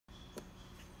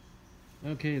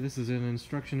Okay, this is an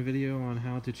instruction video on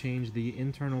how to change the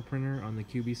internal printer on the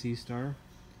QBC STAR.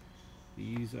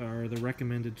 These are the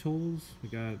recommended tools. We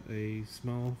got a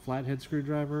small flathead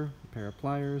screwdriver, a pair of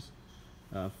pliers,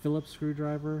 a Phillips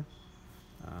screwdriver,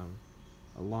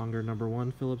 a longer number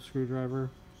 1 Phillips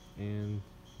screwdriver, and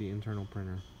the internal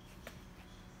printer.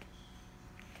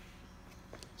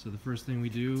 So the first thing we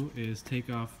do is take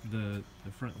off the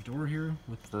front door here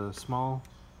with the small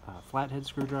flathead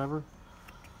screwdriver.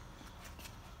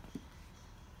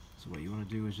 So what you want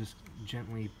to do is just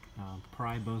gently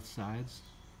pry both sides.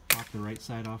 Pop the right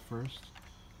side off first,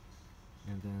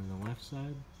 and then the left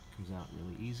side comes out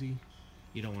really easy.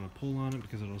 You don't want to pull on it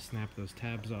because it'll snap those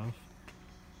tabs off.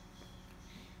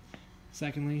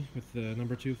 Secondly, with the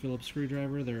number 2 Phillips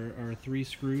screwdriver, there are 3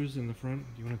 screws in the front.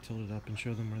 You want to tilt it up and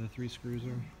show them where the 3 screws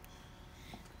are.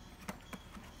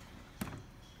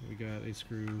 We got a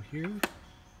screw here,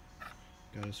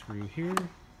 got a screw here,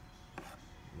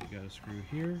 we got a screw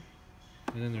here,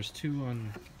 and then there's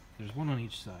there's one on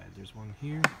each side. There's one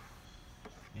here,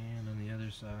 and on the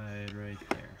other side right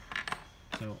there.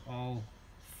 So all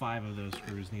 5 of those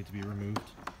screws need to be removed.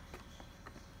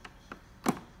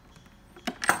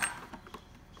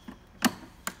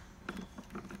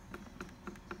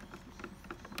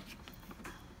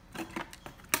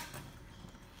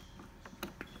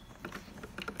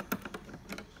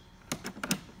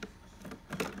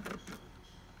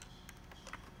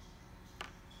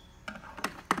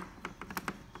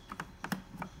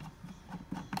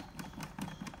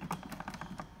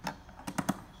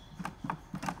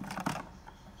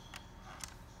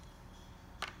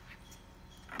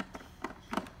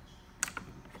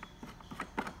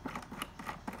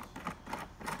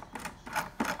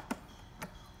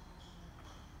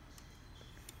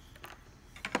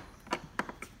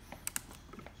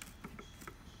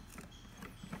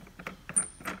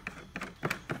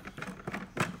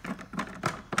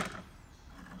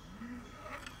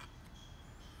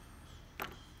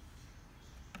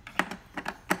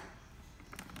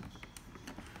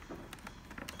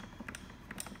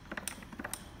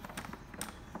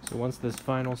 So once this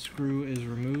final screw is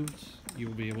removed, you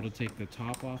will be able to take the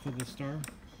top off of the STAR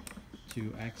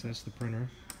to access the printer.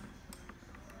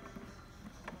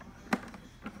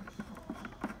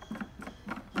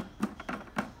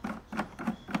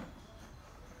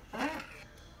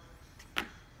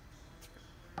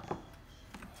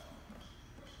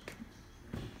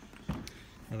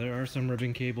 Now there are some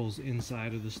ribbon cables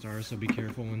inside of the STAR, so be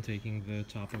careful when taking the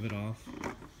top of it off.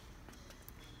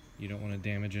 You don't want to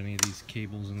damage any of these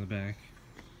cables in the back.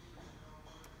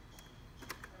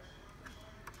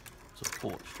 So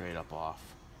pull it straight up off.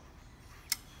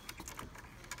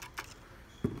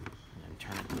 And then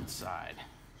turn it to the side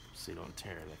so you don't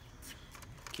tear the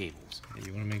cables. Yeah,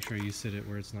 you want to make sure you sit it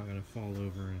where it's not going to fall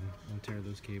over and tear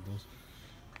those cables.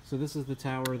 So this is the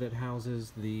tower that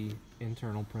houses the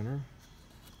internal printer.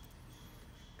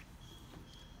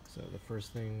 So the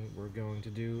first thing we're going to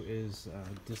do is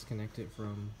disconnect it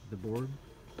from the board,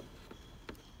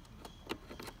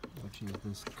 which is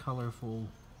this colorful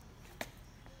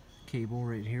cable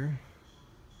right here.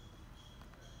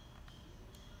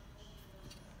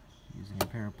 Using a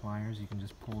pair of pliers, you can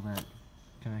just pull that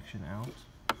connection out.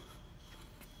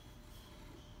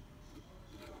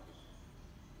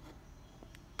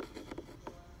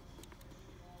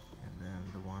 And then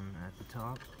the one at the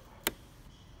top.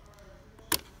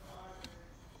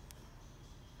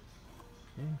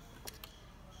 Okay.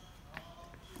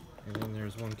 And then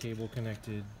there's one cable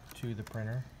connected to the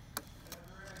printer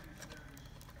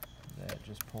that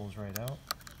just pulls right out.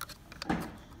 And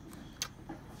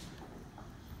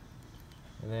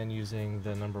then using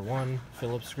the number 1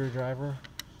 Phillips screwdriver,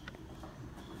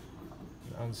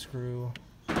 unscrew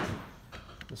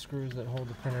the screws that hold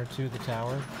the printer to the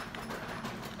tower.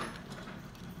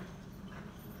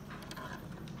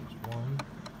 There's 1,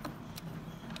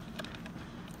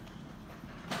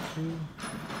 2,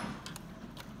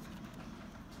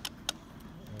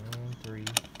 and 3.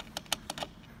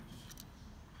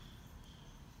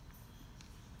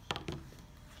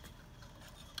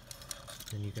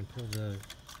 Then you can pull the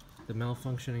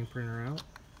malfunctioning printer out,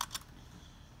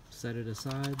 set it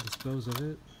aside, dispose of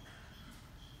it.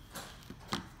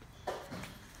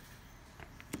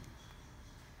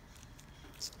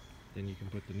 Then you can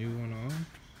put the new one on.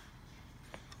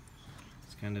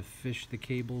 Just kind of fish the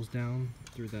cables down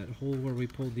through that hole where we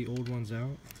pulled the old ones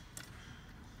out.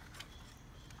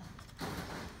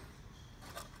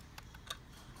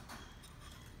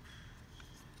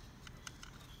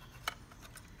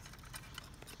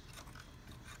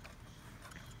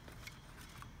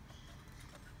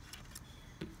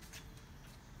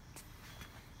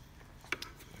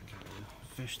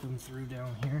 fish them through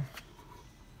down here.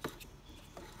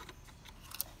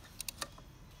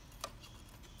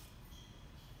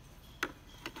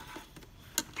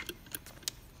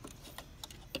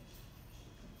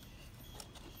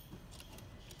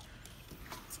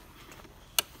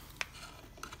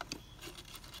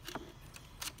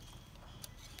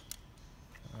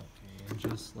 Okay, and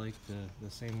just like the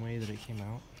same way that it came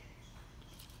out.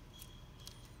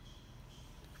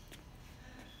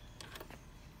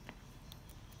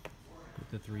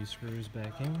 The 3 screws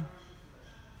back in.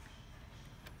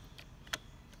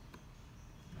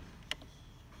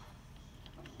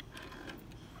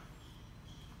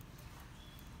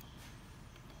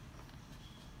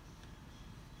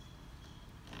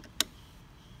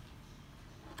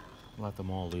 Let them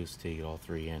all loose till you get all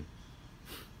 3 in.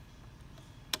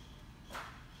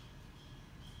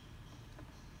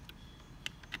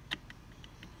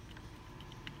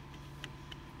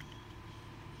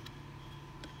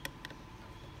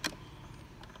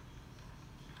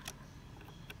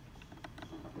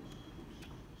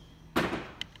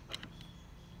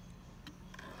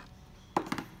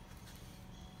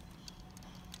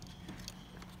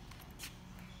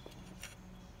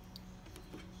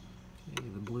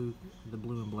 The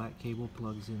blue and black cable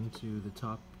plugs into the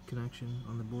top connection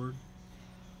on the board.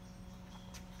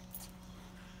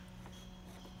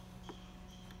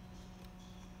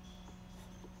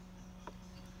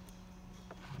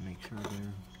 Make sure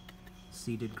they're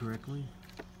seated correctly.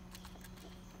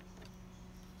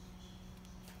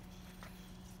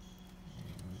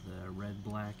 And the red,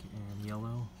 black, and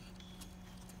yellow.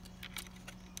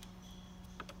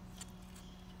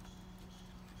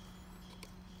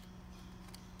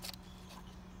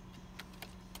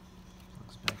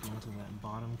 Back into that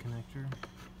bottom connector.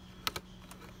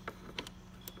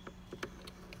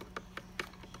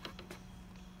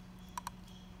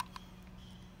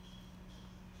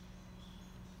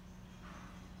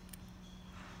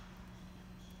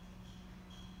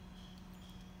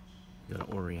 You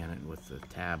gotta orient it with the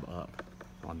tab up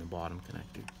on the bottom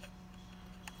connector.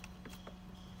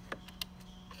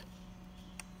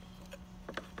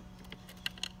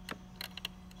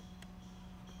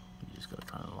 You just gotta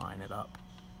kind of line it up.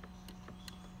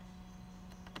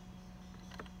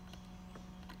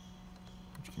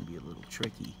 Can be a little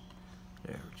tricky.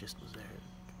 There, it just was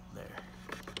there.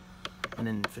 And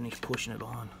then finish pushing it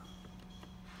on.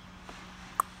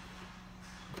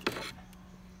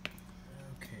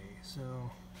 Okay, so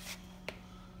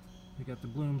we got the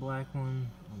blue and black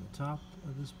one on the top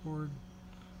of this board,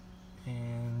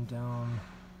 and down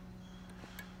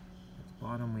at the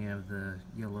bottom we have the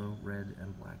yellow, red,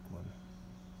 and black one.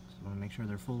 So I want to make sure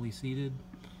they're fully seated.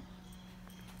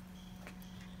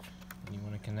 You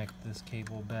want to connect this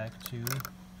cable back to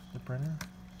the printer,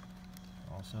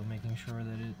 also making sure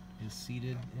that it is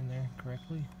seated in there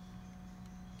correctly.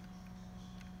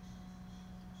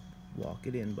 Lock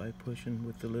it in by pushing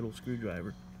with the little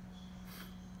screwdriver.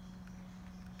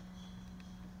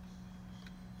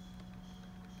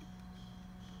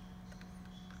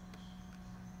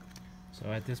 So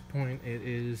at this point it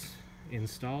is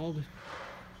installed.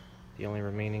 The only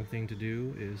remaining thing to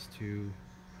do is to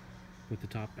put the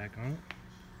top back on it.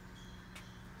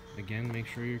 Again, make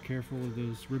sure you're careful of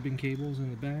those ribbon cables in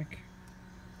the back.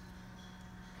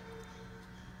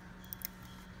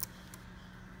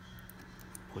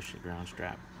 Push the ground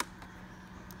strap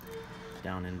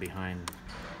down in behind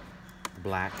the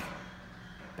black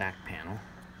back panel.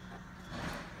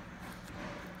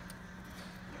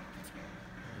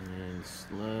 And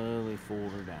slowly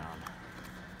fold her down.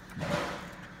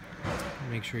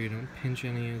 Make sure you don't pinch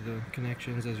any of the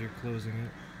connections as you're closing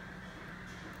it.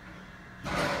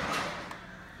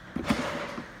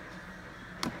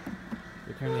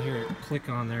 You'll kind of hear it click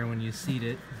on there when you seat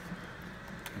it.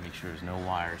 Make sure there's no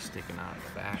wires sticking out of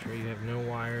the back. Make sure you have no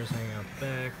wires hanging out the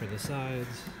back or the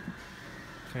sides.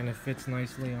 Kind of fits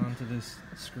nicely onto this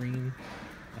screen.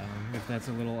 If that's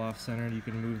a little off-centered, you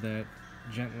can move that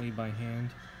gently by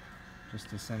hand just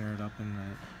to center it up in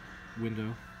that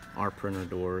window. Our printer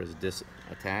door is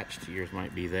disattached. Yours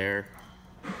might be there.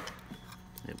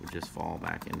 It would just fall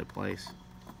back into place.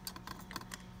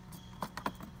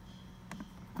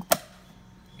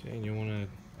 Okay, and you want to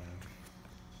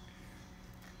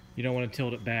you don't want to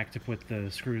tilt it back to put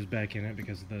the screws back in it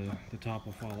because the top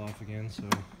will fall off again. So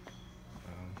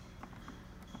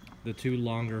the 2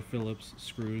 longer Phillips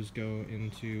screws go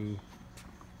into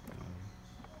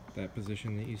that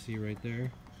position that you see right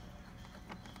there.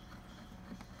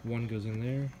 One goes in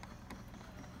there,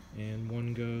 and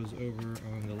one goes over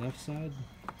on the left side.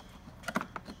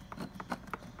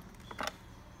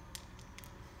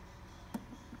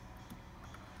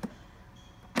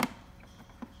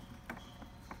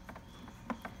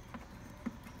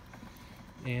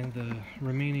 And the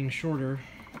remaining shorter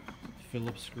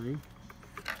Phillips screw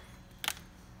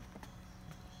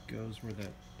goes where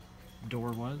that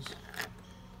door was.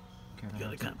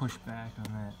 Kind of push back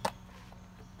on that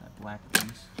black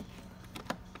piece.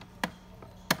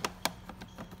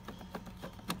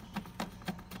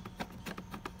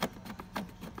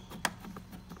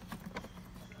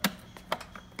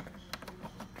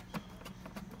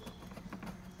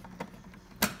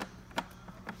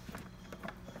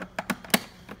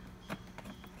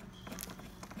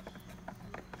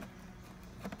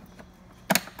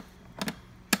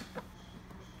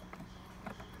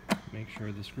 Make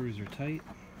sure the screws are tight.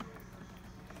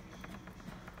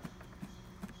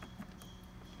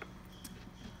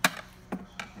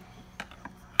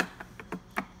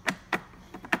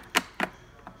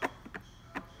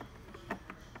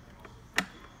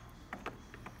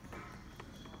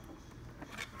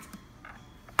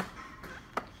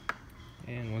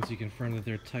 And once you confirm that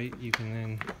they're tight, you can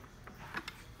then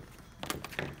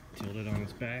tilt it on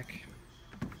its back.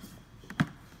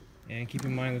 And keep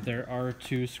in mind that there are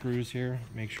 2 screws here.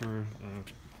 Make sure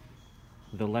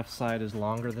the left side is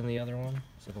longer than the other one,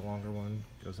 so the longer one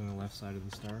goes on the left side of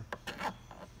the star.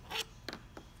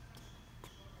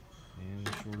 And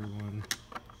the shorter one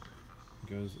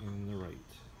goes in the right.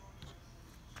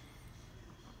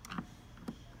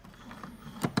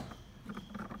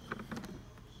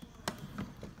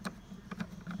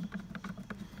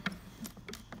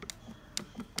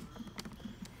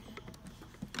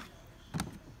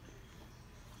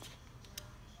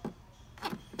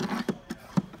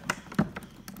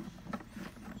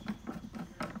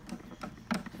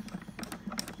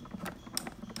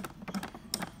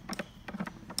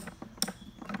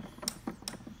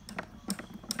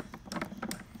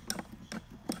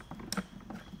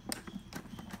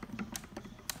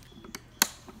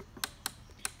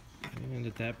 And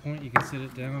at that point, you can set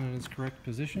it down in its correct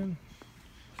position,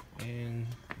 and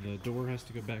the door has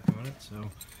to go back on it, so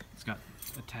it's got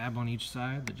a tab on each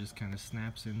side that just kind of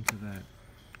snaps into that.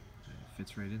 It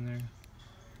fits right in there,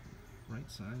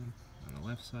 right side, on the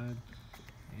left side,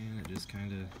 and it just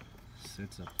kind of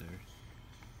sits up there.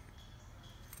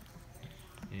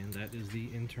 And that is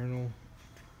the internal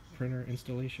printer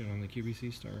installation on the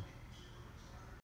QBC STAR.